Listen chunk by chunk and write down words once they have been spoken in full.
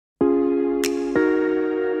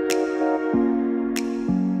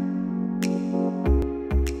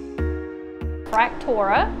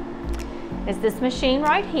Fractora. Is this machine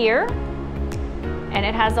right here, and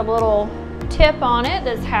it has a little tip on it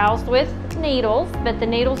that's housed with needles, but the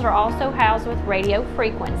needles are also housed with radio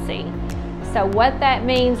frequency. So what that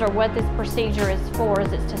means, or what this procedure is for,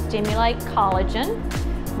 is it's to stimulate collagen.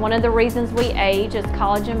 One of the reasons we age is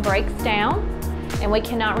collagen breaks down, and we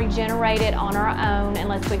cannot regenerate it on our own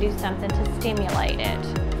unless we do something to stimulate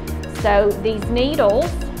it. So these needles,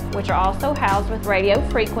 which are also housed with radio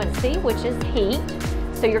frequency, which is heat,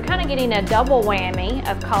 so you're kind of getting a double whammy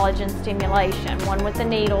of collagen stimulation, one with the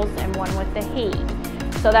needles and one with the heat.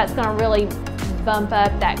 So that's going to really bump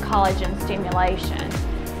up that collagen stimulation.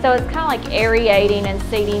 So it's kind of like aerating and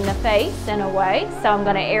seating the face in a way. So I'm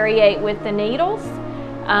going to aerate with the needles.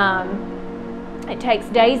 It takes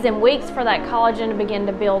days and weeks for that collagen to begin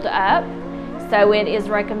to build up. So it is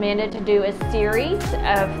recommended to do a series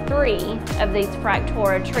of 3 of these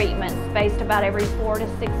Fractora treatments spaced about every 4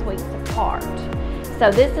 to 6 weeks apart.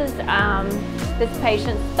 So this is this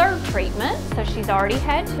patient's 3rd treatment. So she's already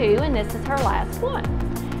had 2, and this is her last one.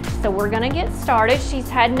 So we're going to get started. She's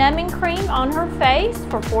had numbing cream on her face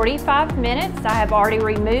for 45 minutes. I have already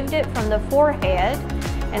removed it from the forehead,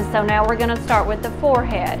 and so now we're going to start with the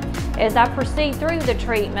forehead. As I proceed through the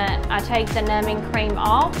treatment, I take the numbing cream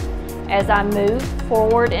off as I move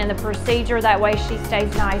forward in the procedure. That way she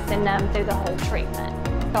stays nice and numb through the whole treatment.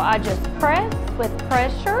 So I just press with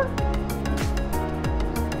pressure,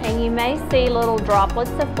 and you may see little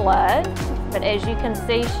droplets of blood. But as you can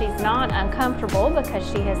see, she's not uncomfortable because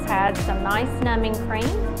she has had some nice numbing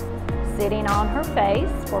cream sitting on her face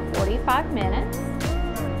for 45 minutes.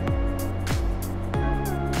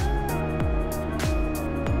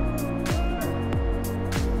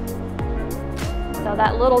 So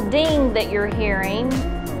that little ding that you're hearing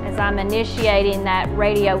as I'm initiating that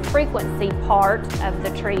radio frequency part of the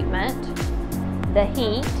treatment, the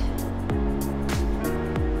heat.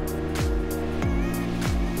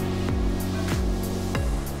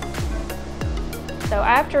 So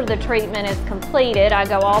after the treatment is completed, I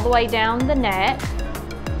go all the way down the neck.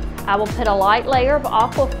 I will put a light layer of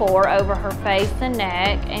Aquaphor over her face and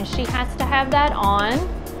neck, and she has to have that on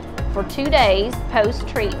for 2 days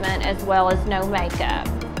post-treatment, as well as no makeup.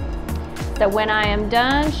 So when I am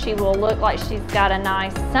done, she will look like she's got a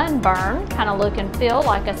nice sunburn, kind of look and feel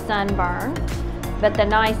like a sunburn. But the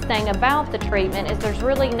nice thing about the treatment is there's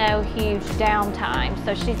really no huge downtime.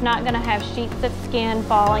 So she's not going to have sheets of skin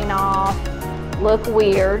falling off, look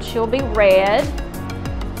weird. She'll be red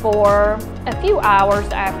for a few hours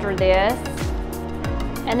after this,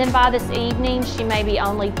 and then by this evening she may be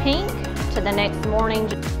only pink to the next morning,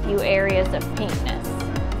 just a few areas of pinkness.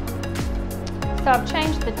 So I've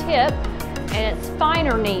changed the tip, and it's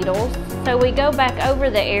finer needles, so we go back over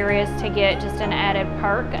the areas to get just an added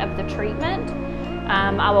perk of the treatment.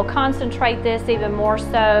 I will concentrate this even more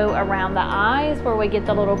so around the eyes, where we get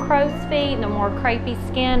the little crow's feet and the more crepey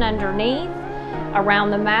skin underneath.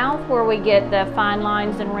 Around the mouth, where we get the fine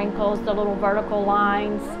lines and wrinkles, the little vertical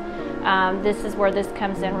lines. This is where this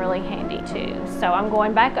comes in really handy too. So I'm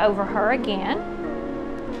going back over her again.